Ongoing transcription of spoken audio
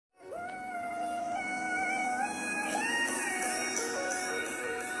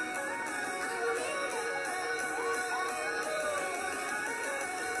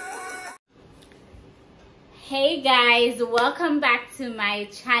Hey guys, welcome back to my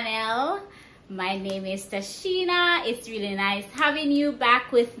channel. My name is Tasheena. It's really nice having you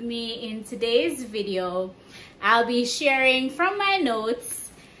back with me in today's video. I'll be sharing from my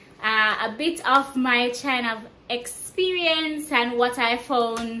notes a bit of my China experience and what I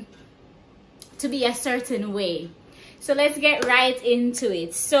found to be a certain way. So let's get right into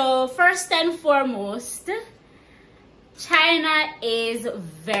it. So first and foremost, China is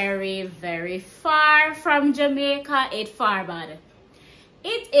very, very far from Jamaica. It's far, bad.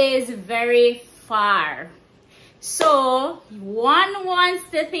 It is very far. So one wants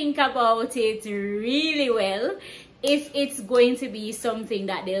to think about it really well if it's going to be something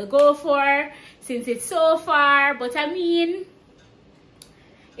that they'll go for, since it's so far. But I mean,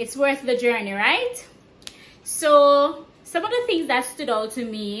 it's worth the journey, right? So some of the things that stood out to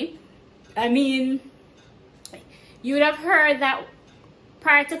me, I mean, you would have heard that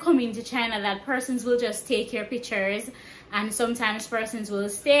prior to coming to China that persons will just take your pictures and sometimes persons will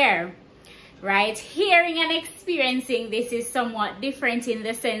stare, right? Hearing and experiencing this is somewhat different in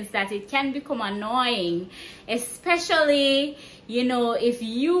the sense that it can become annoying, especially, you know, if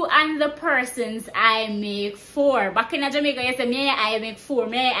you and the person's eye make four. Back in Jamaica, you say, me I make four,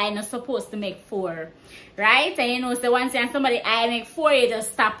 me I not supposed to make four, right? And you know, so once you and somebody I make four, you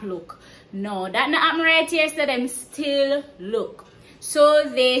just stop look. No, that not happen right here, so them still look. So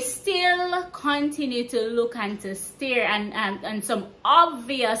they still continue to look and to stare, and some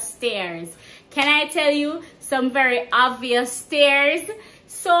obvious stares. Can I tell you, some very obvious stares?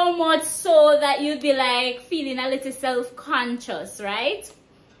 So much so that you'd be like feeling a little self-conscious, right?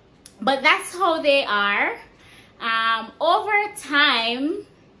 But that's how they are. Over time,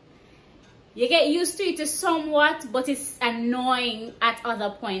 you get used to it somewhat, but it's annoying at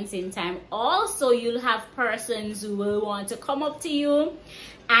other points in time. Also, you'll have persons who will want to come up to you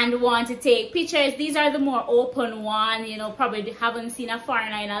and want to take pictures. These are the more open ones, you know, probably haven't seen a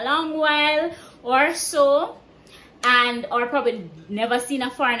foreigner in a long while or so, or probably never seen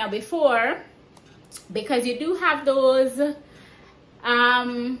a foreigner before, because you do have those,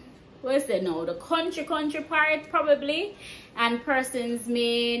 where's the no, the country part probably, and persons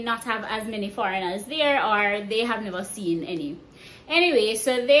may not have as many foreigners there, or they have never seen any. Anyway,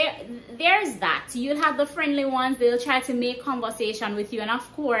 so there's that. You'll have the friendly ones. They'll try to make conversation with you, and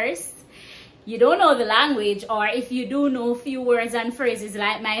of course you don't know the language, or if you do know a few words and phrases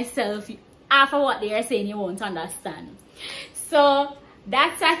like myself, half of what they are saying you won't understand. So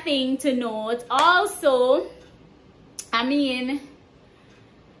that's a thing to note. Also, I mean,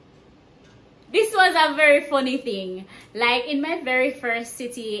 this was a very funny thing. Like in my very first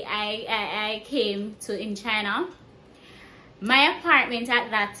city I came to in China, my apartment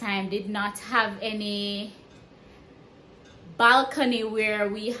at that time did not have any balcony where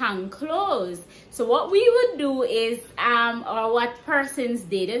we hang clothes. So what we would do is, or what persons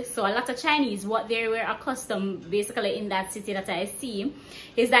did, so a lot of Chinese, what they were accustomed basically in that city that I see,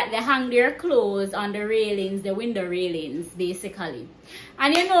 is that they hang their clothes on the railings, the window railings basically.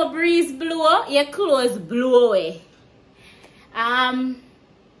 And you know, breeze blow, your clothes blow away.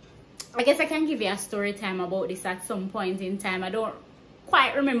 I guess I can give you a story time about this at some point in time. I don't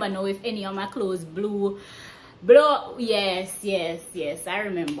quite remember now if any of my clothes blow. Yes, I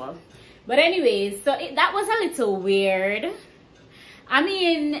remember. But anyways, so that was a little weird. I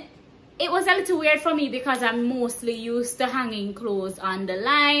mean, it was a little weird for me because I'm mostly used to hanging clothes on the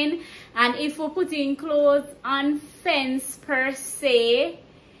line, and if we're putting clothes on fence per se,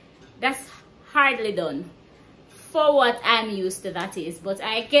 that's hardly done for what I'm used to, that is. But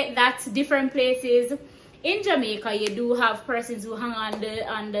I get that different places in Jamaica you do have persons who hang on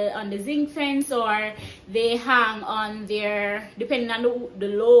the zinc fence, or they hang on their, depending on the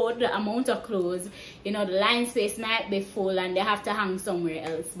load, the amount of clothes, you know, the line space might be full and they have to hang somewhere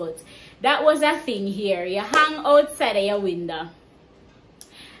else. But that was a thing here. You hang outside of your window.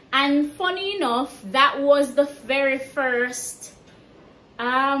 And funny enough, that was the very first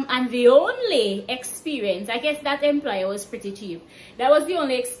and the only experience. I guess that employer was pretty cheap. That was the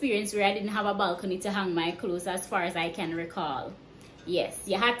only experience where I didn't have a balcony to hang my clothes, as far as I can recall. Yes,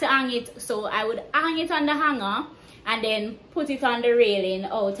 you had to hang it. So I would hang it on the hanger and then put it on the railing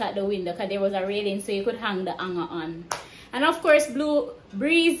out at the window, because there was a railing so you could hang the hanger on. And of course,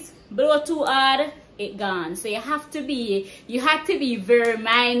 breeze blow too hard, it gone. So you had to be very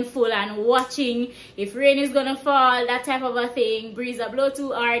mindful and watching if rain is gonna fall, that type of a thing. Breeze a blow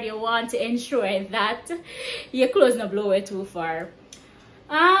too hard, you want to ensure that your clothes not blow it too far.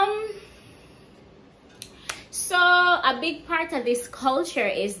 So a big part of this culture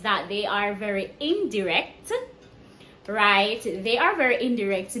is that they are very indirect, right? They are very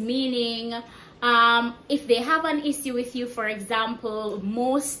indirect, meaning If they have an issue with you, for example,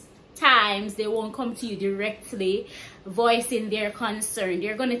 most times they won't come to you directly voicing their concern.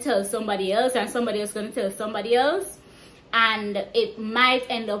 They're going to tell somebody else, and somebody else going to tell somebody else, and it might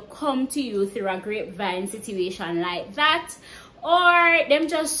end up come to you through a grapevine situation like that, or them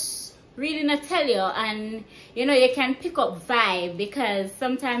just really not tell you. And you know, you can pick up vibe, because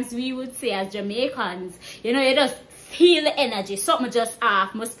sometimes we would say as Jamaicans, you know, you just feel the energy, something just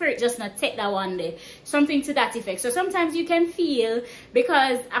off, my spirit just not take that one day, something to that effect. So sometimes you can feel,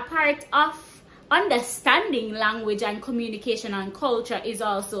 because a part of understanding language and communication and culture is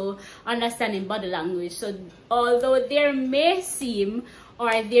also understanding body language. So although there may seem,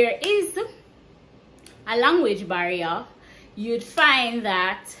 or there is a language barrier, you'd find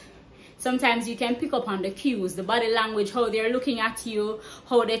that sometimes you can pick up on the cues, the body language, how they're looking at you,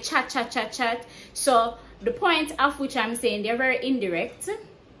 how they chat. So the point of which I'm saying, they're very indirect,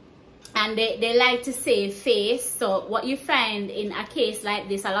 and they like to save face. So what you find in a case like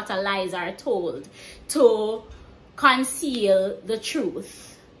this, a lot of lies are told to conceal the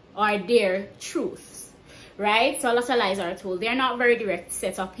truth, or their truths, right? So a lot of lies are told. They're not very direct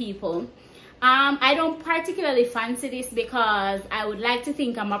set of people. I don't particularly fancy this, because I would like to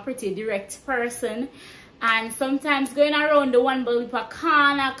think I'm a pretty direct person, and sometimes going around the one but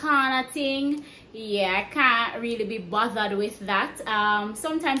corner thing, yeah, I can't really be bothered with that.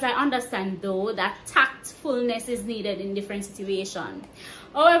 Sometimes I understand though that tactfulness is needed in different situations.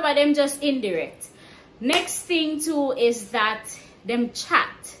 However, them just indirect. Next thing too is that them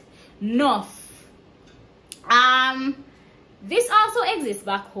chat enough. This also exists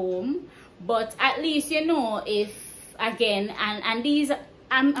back home, but at least, you know, if again, and these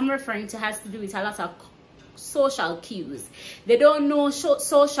I'm referring to has to do with a lot of social cues. They don't know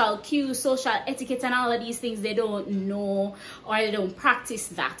social cues, social etiquette, and all of these things. They don't know, or they don't practice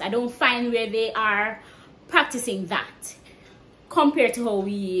that. I don't find where they are practicing that compared to how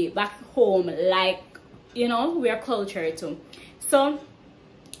we back home, like, you know, we're cultured to. So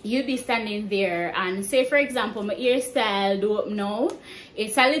you'd be standing there, and say for example, my hairstyle, don't know,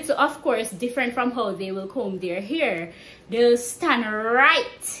 it's a little, of course, different from how they will comb their hair. They'll stand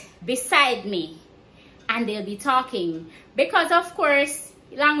right beside me and they'll be talking, because of course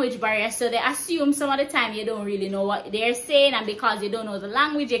language barrier, so they assume some of the time you don't really know what they're saying, and because you don't know the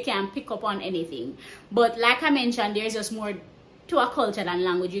language, you can't pick up on anything. But like I mentioned, there's just more to a culture than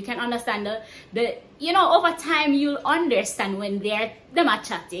language. You can understand the you know, over time you'll understand when them are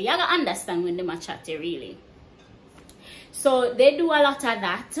chatty. You gotta understand when them are chatty, really. So they do a lot of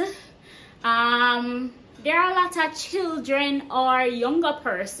that. There are a lot of children or younger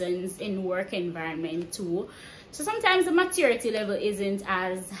persons in work environment too, so sometimes the maturity level isn't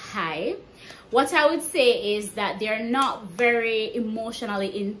as high. What I would say is that they're not very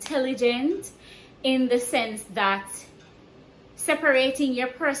emotionally intelligent, in the sense that separating your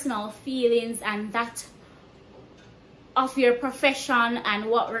personal feelings and that of your profession and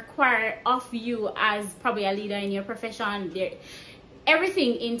what required of you as probably a leader in your profession,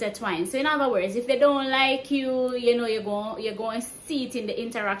 everything intertwined. So in other words, if they don't like you, you know, you're going to see it in the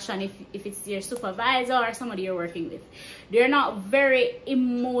interaction. If it's your supervisor or somebody you're working with, they're not very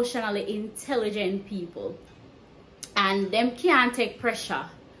emotionally intelligent people, and them can't take pressure.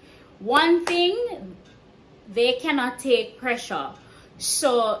 One thing, they cannot take pressure.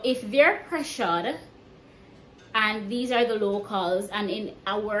 So if they're pressured, and these are the locals and in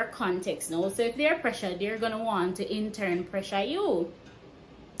our context now, so if they're pressured, they're going to want to in turn pressure you,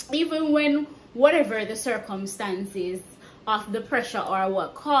 even when whatever the circumstances of the pressure or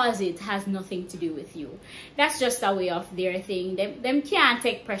what caused it has nothing to do with you. That's just a way of their thing. Them can't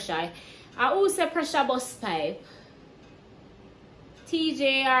take pressure. I also pressure bus pipe,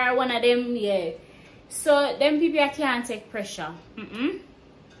 TJ or one of them, yeah. So them people can't take pressure.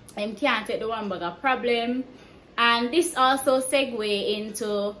 Them can't take the one bag of problem. And this also segue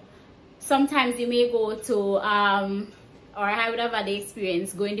into, sometimes you may go to or I would have had the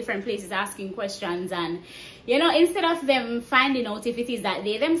experience going different places asking questions, and you know, instead of them finding out if it is that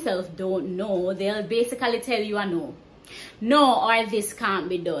they themselves don't know, they'll basically tell you a no, or this can't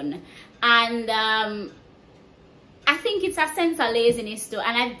be done. And I think it's a sense of laziness too,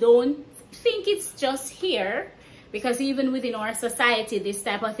 and I don't think it's just here, because even within our society this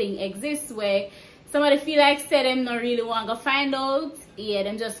type of thing exists, where somebody feel like say them not really want to find out, yeah,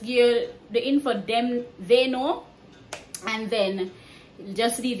 them just give the info them they know, and then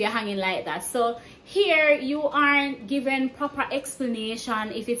just leave you hanging like that. So here you aren't given proper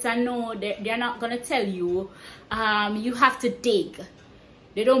explanation. If it's a no, they're not gonna tell you. You have to dig.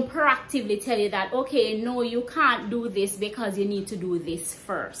 They don't proactively tell you that, okay, no, you can't do this because you need to do this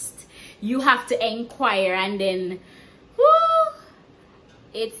first. you have to inquire, and then whoo,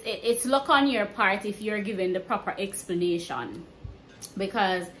 it's luck on your part if you're given the proper explanation.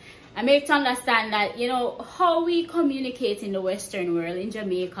 Because I make to understand that, you know, how we communicate in the Western world, in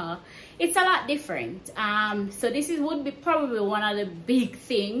Jamaica, it's a lot different. So this would be probably one of the big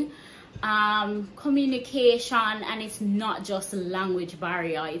thing, communication, and it's not just a language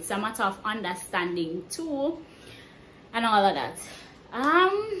barrier, it's a matter of understanding too, and all of that.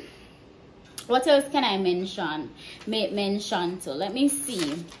 What else can I make mention to? Let me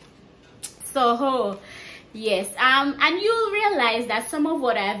see. So yes, and you'll realize that some of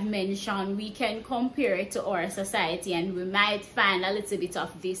what I've mentioned, we can compare it to our society, and we might find a little bit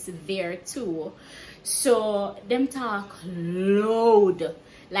of this there too. So them talk loud,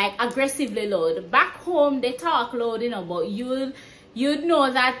 like aggressively loud. Back home they talk loud, you know, but you'd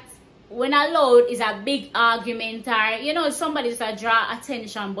know that when a loud is a big argument, or, you know, somebody's to draw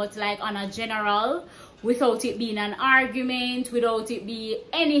attention, but like on a general, without it being an argument, without it be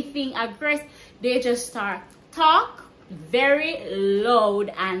anything aggressive, they just start talk very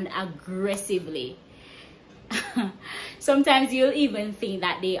loud and aggressively. Sometimes you'll even think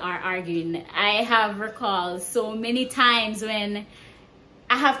that they are arguing. I have recalled so many times when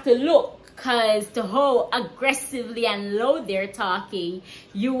I have to look, because to how aggressively and loud they're talking,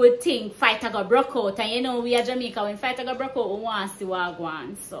 you would think fight got broke out. And you know, we are Jamaica, when fight got broke out, we want to see what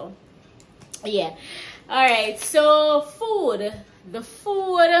going. So yeah. Alright, so food. The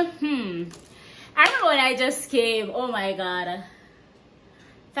food, I remember when I just came, oh my god.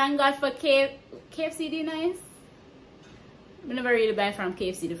 Thank God for KFC, nice. I never really buy from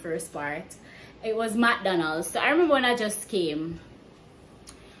KFC the first part. It was McDonald's. So I remember when I just came,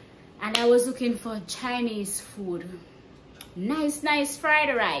 and I was looking for Chinese food. Nice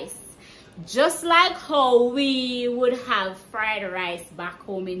fried rice. Just like how we would have fried rice back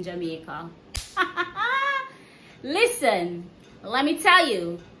home in Jamaica. Listen, let me tell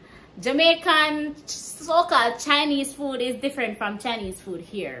you, Jamaican so-called Chinese food is different from Chinese food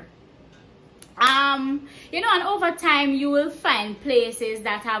here. You know, and over time you will find places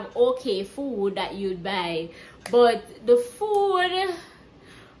that have okay food that you'd buy, but the food,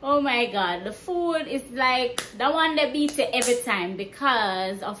 oh my god, the food is like the one that beats it every time,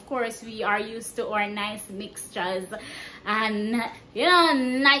 because of course we are used to our nice mixtures and, you know,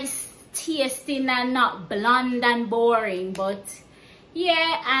 nice tasting and not bland and boring. But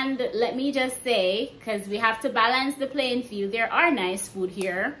yeah, and let me just say, because we have to balance the playing field, there are nice food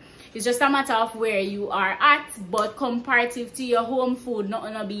here. It's just a matter of where you are at, but comparative to your home food,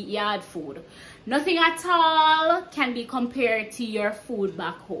 nothing will be yard food. Nothing at all can be compared to your food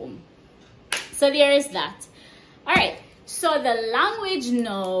back home. So there is that. All right, so the language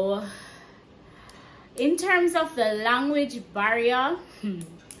now, in terms of the language barrier,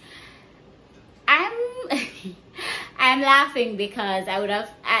 I'm laughing because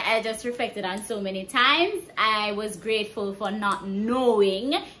I just reflected on so many times. I was grateful for not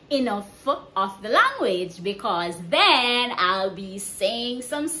knowing enough of the language, because then I'll be saying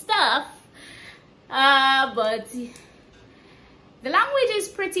some stuff. But the language is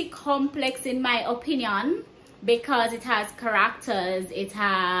pretty complex in my opinion, because it has characters. It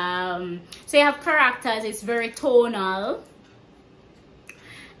has, so you have characters, it's very tonal,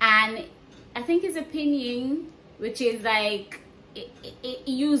 and I think it's a pinyin, which is like it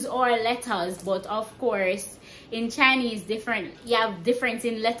use all letters, but of course in Chinese different, you have difference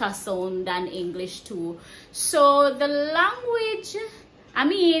in letter sound than English too. So the language, I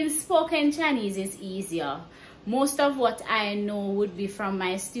mean, spoken Chinese is easier. Most of what I know would be from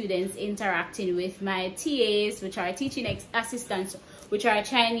my students interacting with my TAs, which are teaching assistants, which are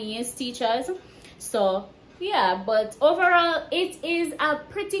Chinese teachers. So yeah, but overall it is a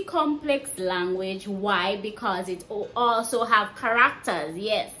pretty complex language. Why? Because it also have characters.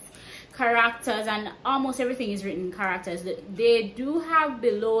 Yes, characters, and almost everything is written in characters. They do have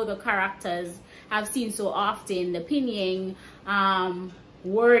below the characters, I've seen so often, the pinyin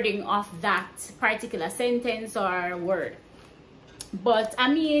wording of that particular sentence or word. But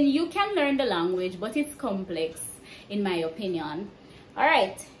I mean, you can learn the language, but it's complex in my opinion. All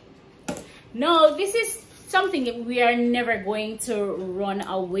right, now this is something that we are never going to run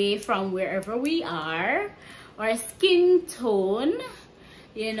away from wherever we are. Our skin tone,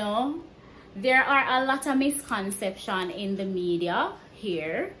 you know, there are a lot of misconception in the media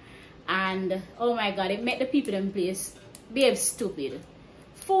here, and oh my god, it make the people in place behave stupid,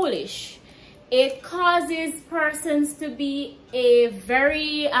 foolish. It causes persons to be a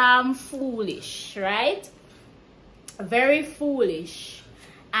very foolish, right? Very foolish,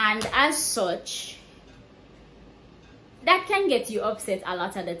 and as such that can get you upset a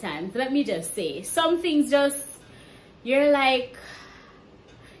lot of the times. Let me just say, some things just, you're like,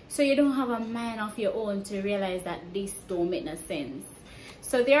 so you don't have a mind of your own to realize that this don't make no sense.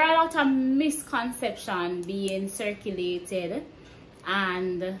 So there are a lot of misconception being circulated,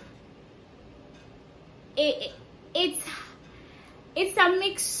 and it's a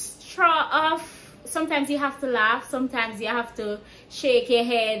mixture of, sometimes you have to laugh, sometimes you have to shake your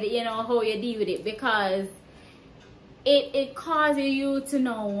head, you know, how you deal with it, because it causes you to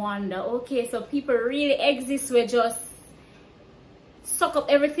now wonder, okay, so people really exist, we just suck up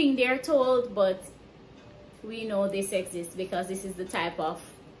everything they're told. But we know this exists because this is the type of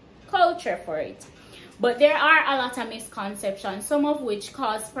culture for it. But there are a lot of misconceptions, some of which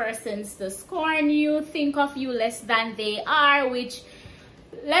cause persons to scorn you, think of you less than they are, which,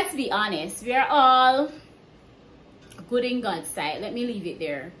 let's be honest, we are all good in God's sight. Let me leave it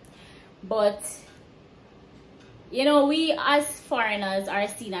there. But you know, we as foreigners are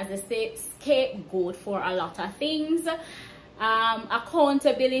seen as a scapegoat for a lot of things.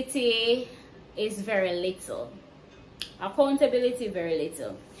 Accountability is very little. Accountability very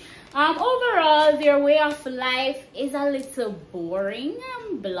little. Overall, their way of life is a little boring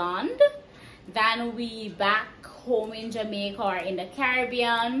and bland than we back home in Jamaica or in the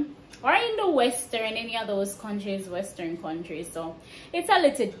Caribbean or in the Western, any of those countries, Western countries. So it's a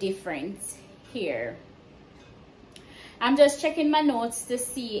little different here. I'm just checking my notes to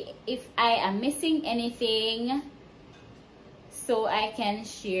see if I am missing anything so I can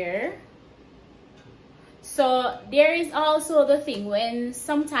share. So there is also the thing when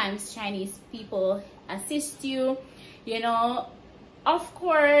sometimes Chinese people assist you, you know, of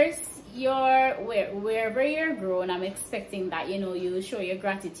course, wherever you're grown, I'm expecting that, you know, you show your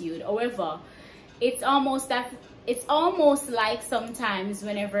gratitude. However, it's almost like sometimes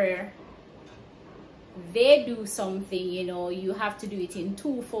whenever they do something, you know, you have to do it in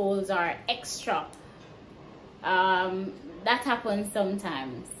two folds or extra. That happens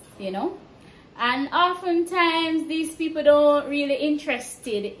sometimes, you know. And oftentimes these people don't really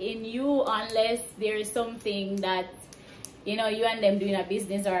interested in you unless there is something that, you know, you and them doing a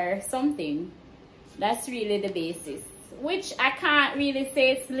business or something. That's really the basis, which I can't really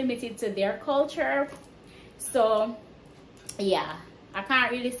say it's limited to their culture. So yeah, I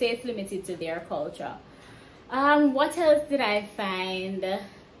can't really say it's limited to their culture. What else did I find?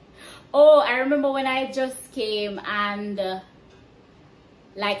 Oh, I remember when I just came, and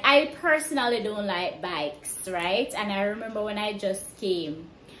like, I personally don't like bikes, right? And I remember when I just came,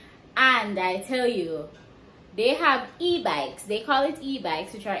 and I tell you, they have e-bikes. They call it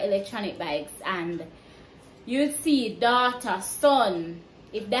e-bikes, which are electronic bikes. And you see daughter, son,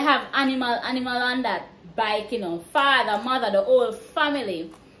 if they have animal on that bike, you know, father, mother, the whole family.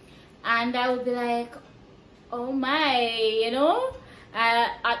 And I would be like, oh my, you know.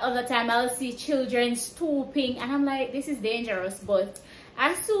 At other time I'll see children stooping, and I'm like, this is dangerous. But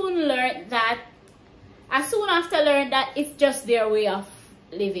I soon after learned that it's just their way of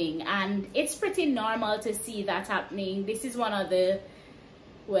living, and it's pretty normal to see that happening. This is one of their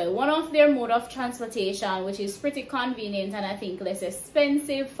mode of transportation, which is pretty convenient and I think less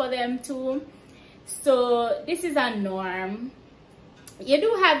expensive for them too. So this is a norm. You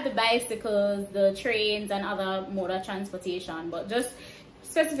do have the bicycles, the trains, and other mode of transportation, but just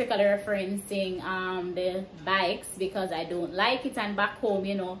specifically referencing the bikes because I don't like it. And back home,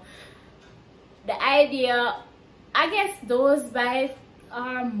 you know, the idea, I guess those bikes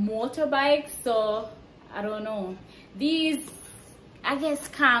are motorbikes, so I don't know. These, I guess,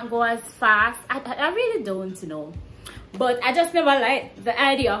 can't go as fast. I really don't know. But I just never liked the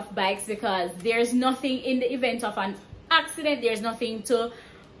idea of bikes because there's nothing in the event of an accident, there's nothing to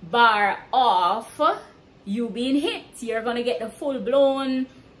bar off you being hit. You're gonna get the full-blown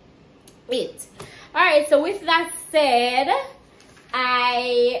hit. All right, so with that said,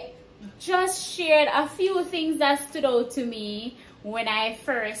 I just shared a few things that stood out to me when I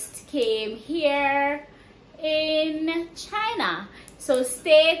first came here in China. So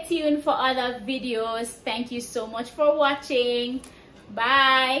stay tuned for other videos. Thank you so much for watching.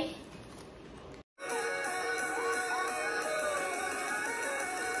 Bye.